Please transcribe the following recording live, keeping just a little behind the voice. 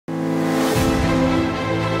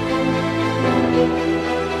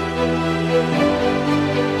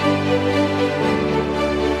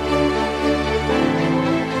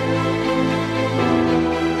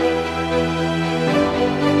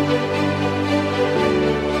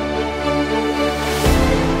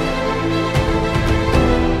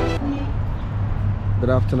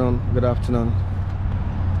afternoon. Good afternoon.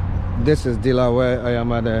 This is Delaware. I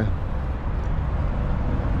am at the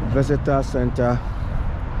visitor center,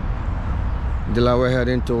 Delaware,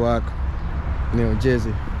 heading to work, New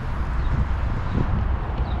Jersey.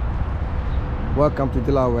 Welcome to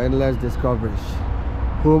Delaware Endless Discoveries,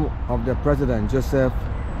 home of the President Joseph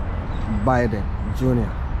Biden Jr.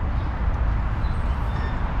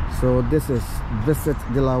 So this is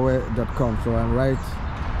visitdelaware.com. So I'm right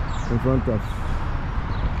in front of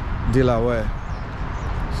Delaware.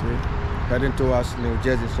 See, heading towards New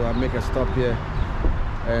Jersey. So I make a stop here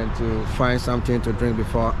and to find something to drink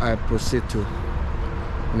before I proceed to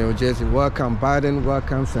New Jersey. Welcome Biden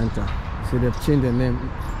Welcome Center. See, they've changed the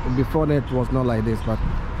name. Before that it was not like this, but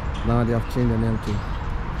now they have changed the name to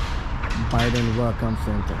Biden Welcome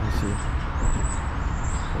Center. You see,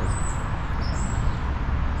 so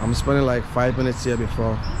I'm spending like 5 minutes here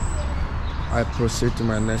before I proceed to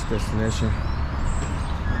my next destination.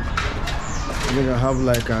 I'm gonna have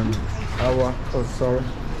like an hour. Oh, sorry.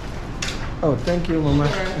 Oh, thank you, Mama. I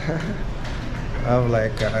have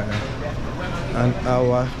like an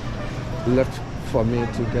hour left for me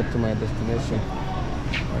to get to my destination.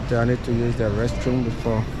 But I need to use the restroom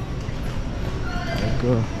before I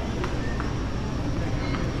go.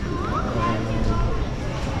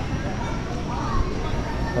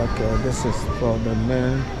 Okay, this is for the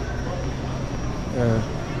men.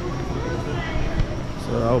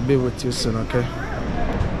 So I'll be with you soon, okay?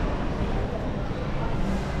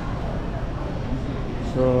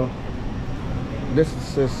 So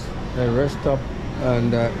this is a rest stop,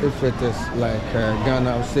 and if it is like Ghana,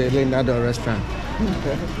 I'll say Linda restaurant.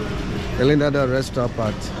 The Linda rest stop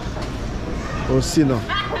at Osino.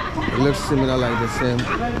 It looks similar, like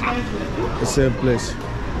the same place.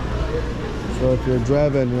 So if you're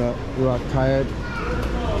driving, you are tired,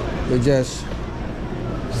 you just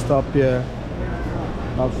stop here,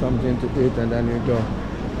 have something to eat, and then you go.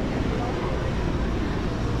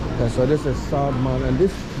 Okay, so this is southbound, and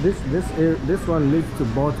this one leads to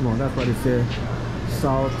Baltimore. That's why they say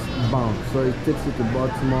southbound. So it takes you to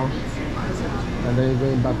Baltimore, and then you're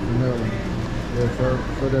going back to Maryland. Yeah,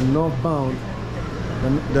 so the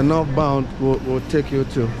northbound, will take you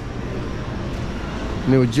to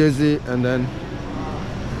New Jersey and then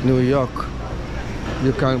New York.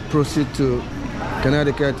 You can proceed to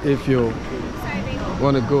Connecticut if you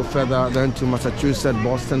want to go further, then to Massachusetts,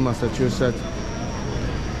 Boston, Massachusetts.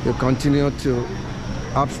 You continue to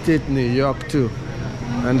upstate New York too,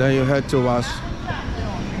 and then you head towards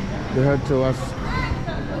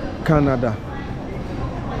Canada.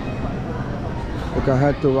 You can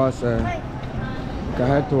head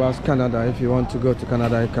towards Canada. If you want to go to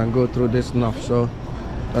Canada, you can go through this north. So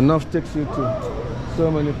the north takes you to so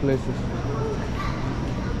many places.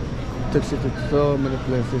 Takes you to so many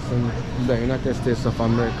places in the United States of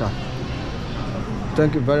America.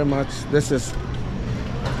 Thank you very much. This is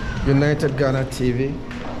United Ghana TV.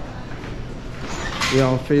 We're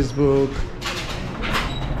on Facebook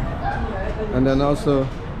and then also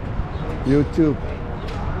YouTube.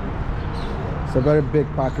 It's a very big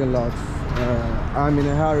parking lot. I'm in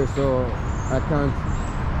a hurry, so I can't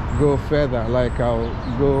go further. Like, I'll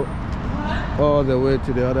go all the way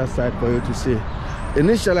to the other side for you to see.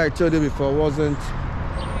 Initially, I told you before, wasn't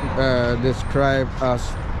described as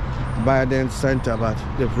Biden Center, but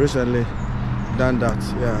they've recently done that.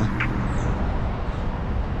 Yeah.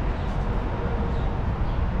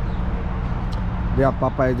 They have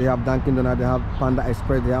Popeyes, they have Dunkin' Donuts, they have Panda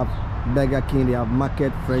Express, they have Burger King, they have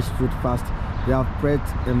Market Fresh Food Fast, they have Pret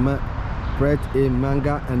a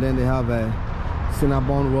Manga, and then they have a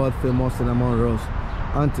Cinnabon, world famous cinnamon rolls.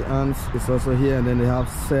 Auntie Anne's is also here, and then they have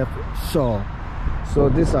Surf Shore. So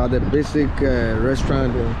these are the basic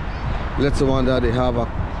restaurant, little one that they have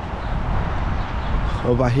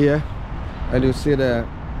over here, and you see the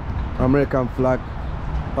American flag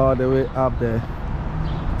all the way up there.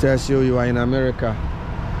 Tells you are in America.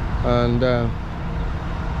 And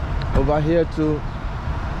over here too,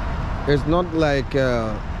 it's not like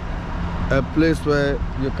a place where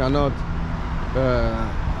you cannot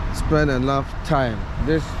spend enough time.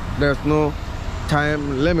 There's no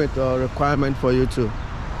time limit or requirement for you to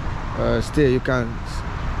stay. You can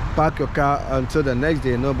park your car until the next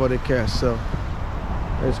day, nobody cares. So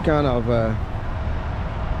it's kind of a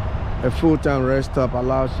full-time rest stop,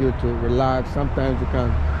 allows you to relax. Sometimes you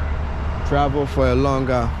can travel for a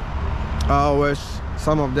longer hours.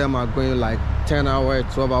 Some of them are going like 10 hours,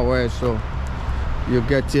 12 hours. So you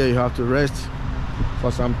get here, you have to rest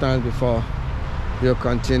for some time before you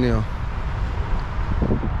continue.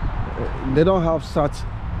 They don't have such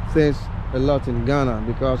things a lot in Ghana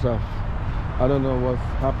because of, I don't know what's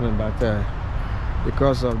happening, but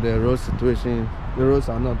because of the road situation. The roads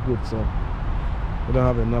are not good, so we don't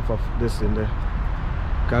have enough of this in the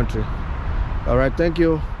country. All right, thank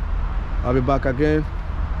you. I'll be back again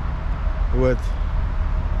with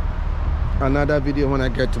another video when I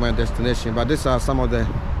get to my destination, but these are some of the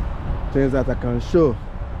things that I can show,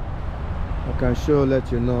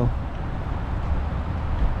 let you know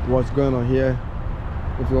what's going on here.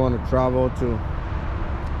 If you want to travel to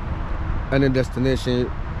any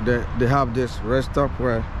destination, they have this rest stop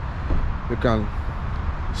where you can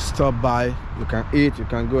stop by, you can eat, you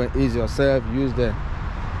can go and ease yourself, use the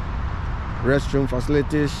restroom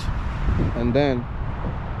facilities, and then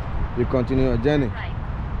you continue your journey. Right.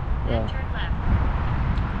 Yeah. Turn left.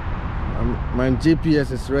 My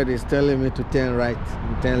GPS is ready. It's telling me to turn right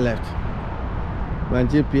and turn left. My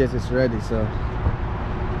GPS is ready, so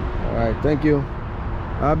all right, thank you.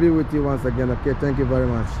 I'll be with you once again. Okay, thank you very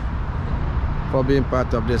much for being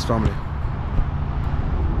part of this family.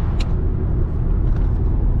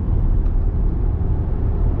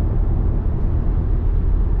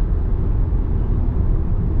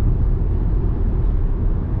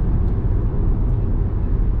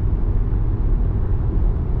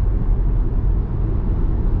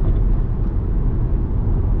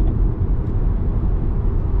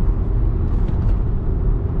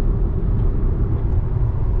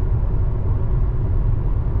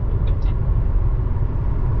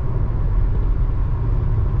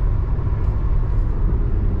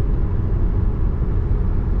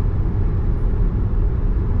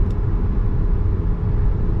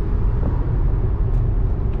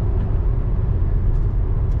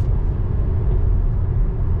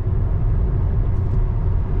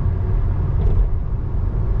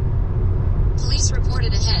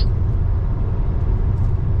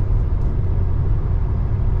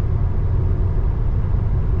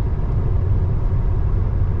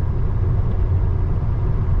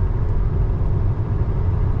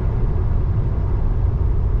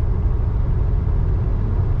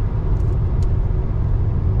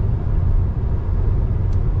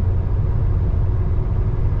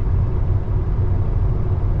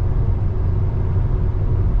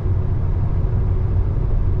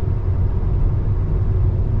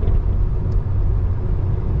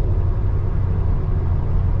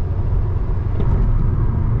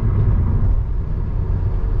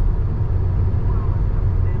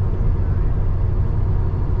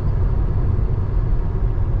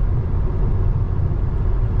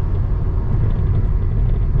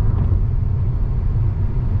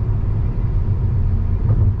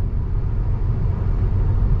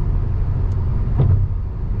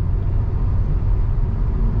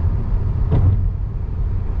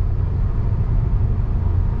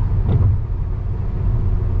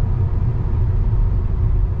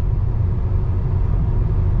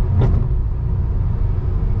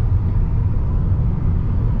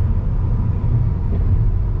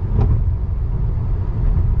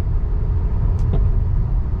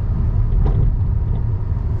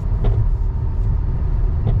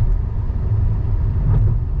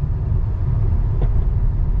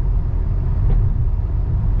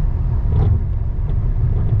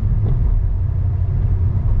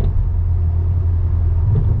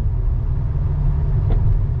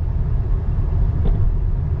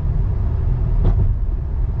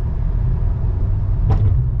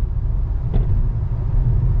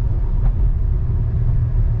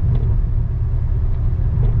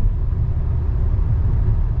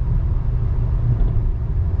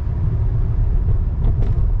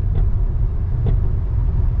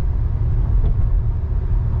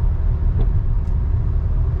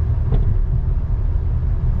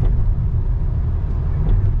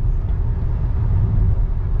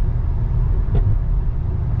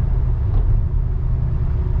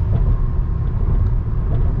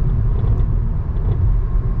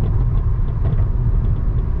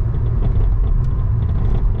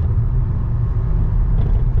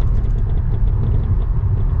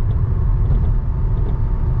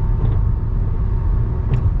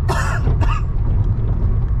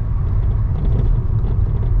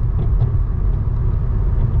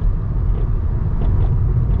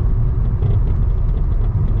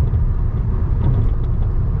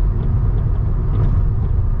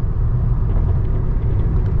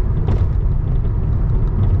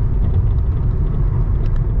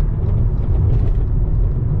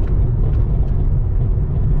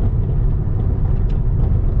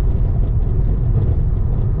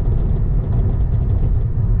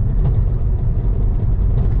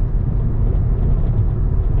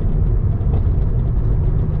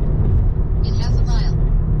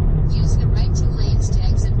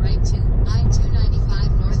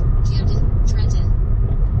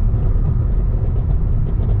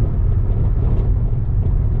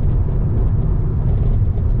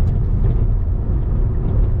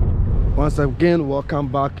 Once again, welcome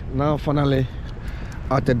back. Now finally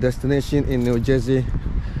at a destination in New Jersey,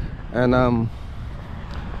 and I'm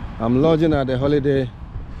lodging at the Holiday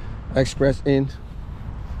Express Inn.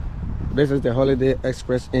 This is the Holiday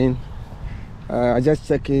Express Inn. I just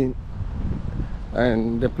checked in,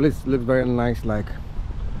 and the place looks very nice, like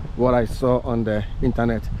what I saw on the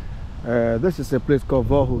internet. This is a place called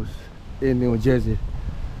Vorhus in New Jersey.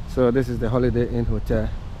 So this is the Holiday Inn Hotel.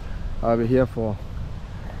 I'll be here for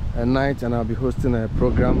a night, and I'll be hosting a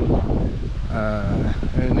program.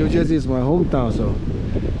 And New Jersey is my hometown, so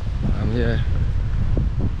I'm here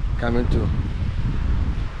coming to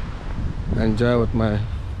enjoy with my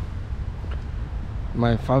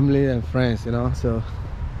family and friends, you know. So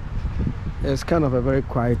it's kind of a very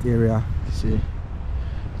quiet area, you see.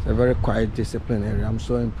 It's a very quiet, disciplined area. I'm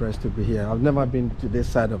so impressed to be here. I've never been to this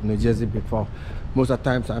side of New Jersey before. Most of the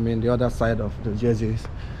times I'm in the other side of New Jersey,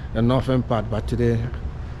 the northern part, but today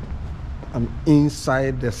I'm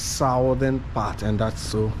inside the southern part, and that's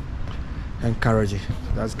so encouraging.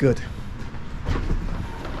 That's good.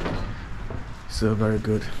 So very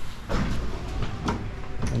good.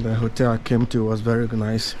 And the hotel I came to was very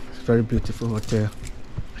nice. Very beautiful hotel,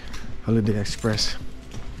 Holiday Express.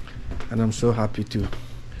 And I'm so happy to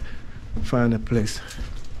find a place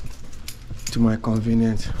to my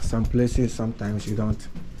convenience. Some places, sometimes you don't,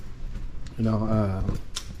 you know,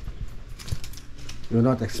 you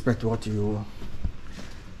not expect what you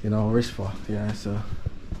know, wish for. Yeah, so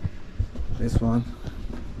this one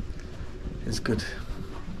is good.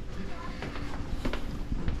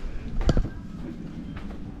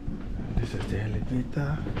 This is the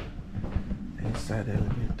elevator. Inside the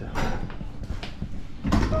elevator.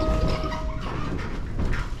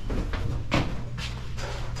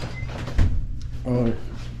 Oh,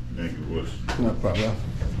 thank you, boss. No problem.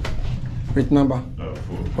 Which number?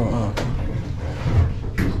 4. Okay.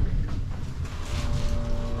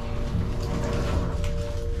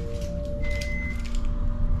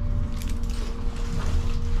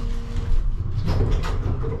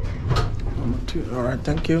 All right,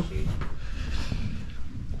 thank you.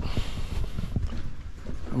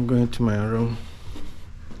 I'm going to my room.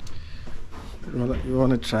 You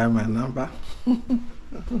want to try my number? Let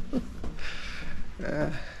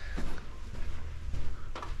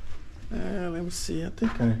me see. I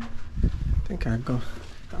think I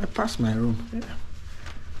passed my room. Yeah.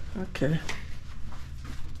 Okay.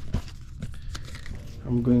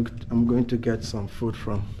 I'm going to get some food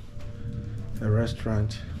from a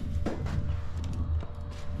restaurant.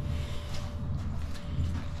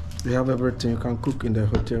 They have everything you can cook in the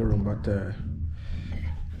hotel room, but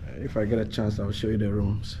if I get a chance, I'll show you the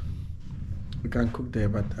rooms. We can cook there,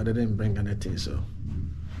 but I didn't bring anything, so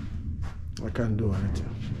I can't do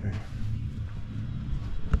anything. Okay.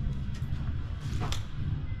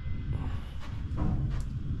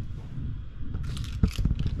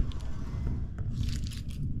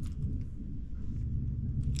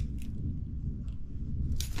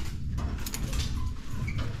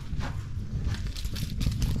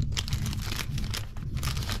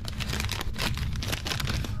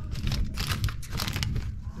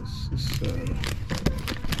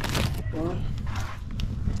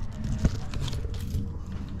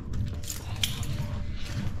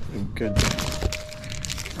 Get the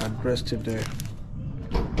address to the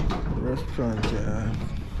restaurant.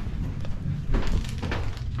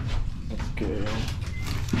 Okay,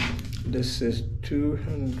 this is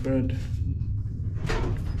 200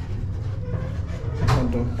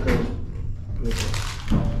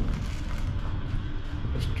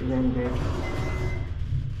 It's 200.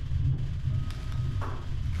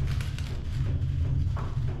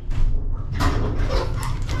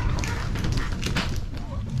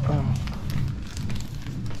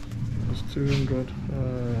 It's 200.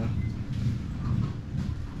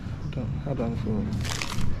 Hold on for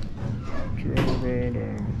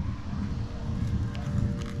 200.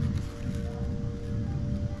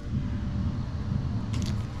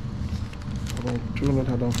 About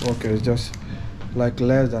 200. Okay, it's just like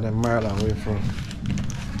less than a mile away from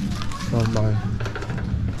my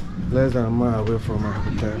less than a mile away from my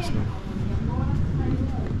hotel. So.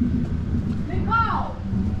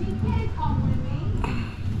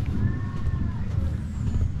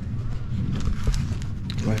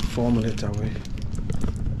 Like 4 minutes away. 4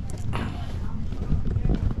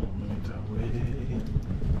 minutes away.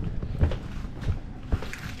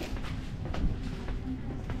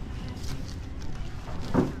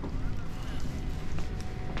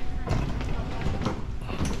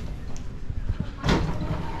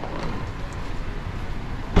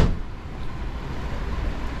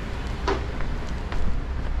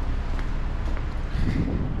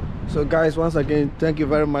 So guys, once again, thank you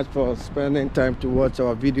very much for spending time to watch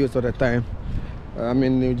our videos all the time. I'm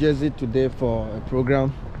in New Jersey today for a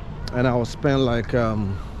program, and I will spend like let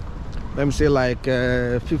me say like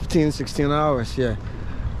 15-16 hours here.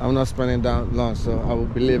 I'm not spending that long, so I will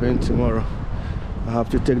be leaving tomorrow. I have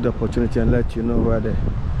to take the opportunity and let you know where the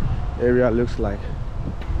area looks like.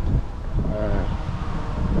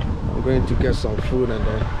 I'm going to get some food and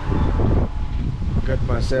then get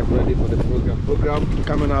myself ready for the program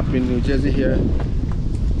coming up in New Jersey here.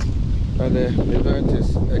 And the event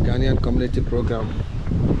is a Ghanaian community program.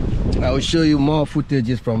 I will show you more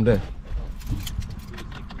footages from the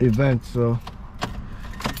event, so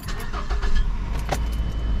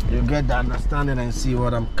you get the understanding and see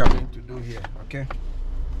what I'm coming to do here. Okay,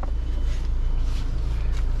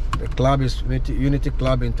 the club is Unity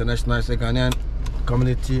Club International. It's a Ghanaian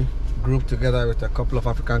community group together with a couple of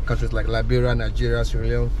African countries like Liberia, Nigeria, Sierra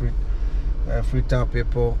Leone, Freetown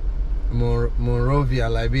people, Monrovia,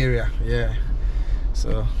 Liberia. Yeah,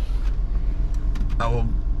 so I will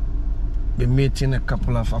be meeting a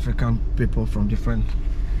couple of African people from different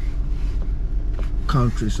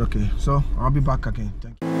countries. Okay, so I'll be back again.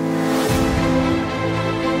 Thank you.